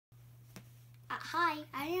Hi,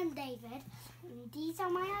 I am David, and these are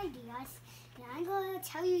my ideas, and I'm going to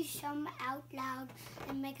tell you some out loud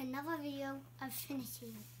and make another video of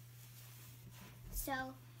finishing. So,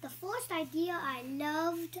 the first idea I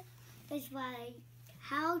loved is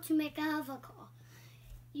how to make a hover car.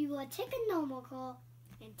 You will take a normal car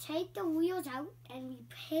and take the wheels out and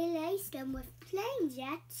replace them with plane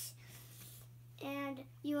jets, and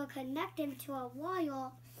you will connect them to a wire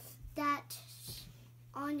that's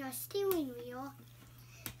on your steering wheel.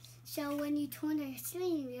 So when you turn the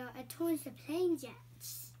steering wheel, it turns the plane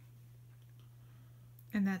jets.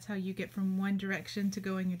 And that's how you get from one direction to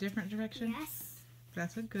going a different direction? Yes.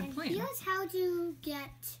 That's a good plan. Here's how to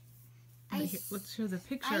get ice. Let's show the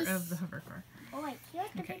picture of the hover car. Oh wait,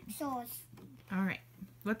 here's the pictures. All right.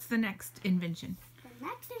 What's the next invention? The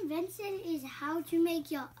next invention is how to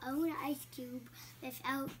make your own ice cube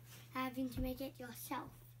without having to make it yourself.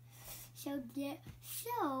 So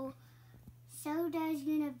there's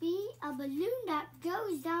gonna be a balloon that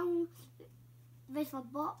goes down with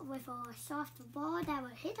a soft ball that will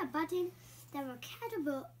hit a button that will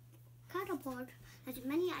catapult as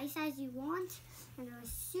many ice as you want, and it will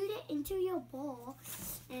shoot it into your ball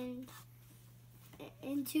and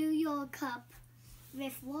into your cup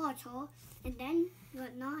with water, and then you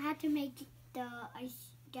would not have to get the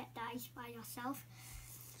ice by yourself.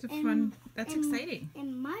 It's fun. That's exciting.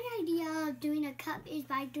 And my idea of doing a cup is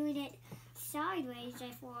by doing it sideways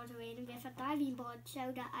with water in with a diving board,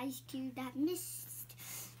 so the ice cube that missed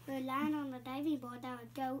will land on the diving board that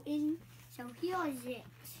would go in. So here's it.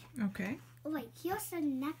 Okay. Oh wait, here's the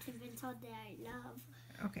next invention that I love.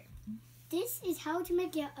 Okay. This is how to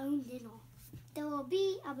make your own dinner. There will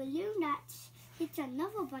be a balloon that hits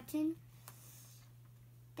another button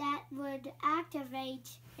that would activate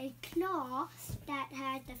a claw that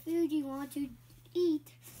has the food you want to eat,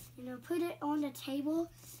 and you'll put it on the table,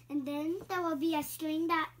 and then there will be a string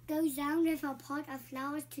that goes down with a pot of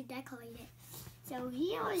flowers to decorate it. So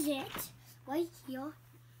here is it, right here.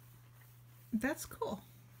 That's cool.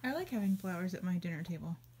 I like having flowers at my dinner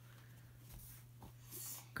table.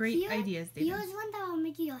 Great ideas, David. Here's one that will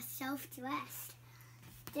make you yourself dressed.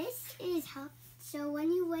 This is how, so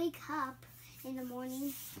when you wake up in the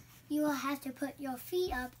morning, you will have to put your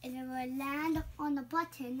feet up, and it will land on the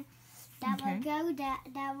button that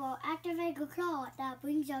that will activate a claw that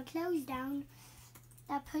brings your clothes down,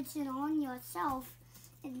 that puts it on yourself,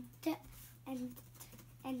 and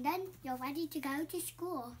then you're ready to go to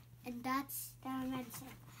school. And that's the invention.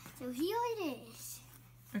 So here it is.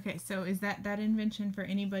 Okay, so is that invention for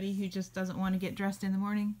anybody who just doesn't want to get dressed in the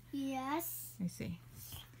morning? Yes. I see.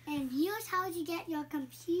 And here's how to get your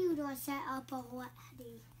computer set up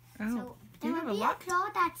already. Oh, so there will be a claw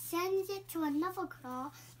that sends it to another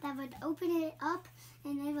claw that would open it up,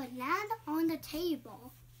 and it would land on the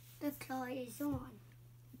table the claw is on.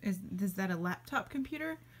 Is that a laptop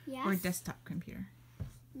computer? Yes. Or a desktop computer?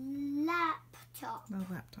 Laptop.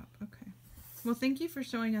 A laptop, okay. Well, thank you for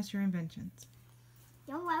showing us your inventions.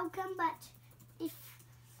 You're welcome, but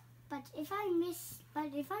if I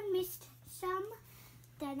missed some,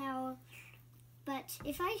 then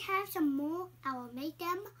if I have some more, I will make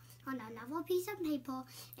them on another piece of paper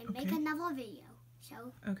and make another video.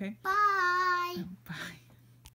 So, okay. Bye. Bye.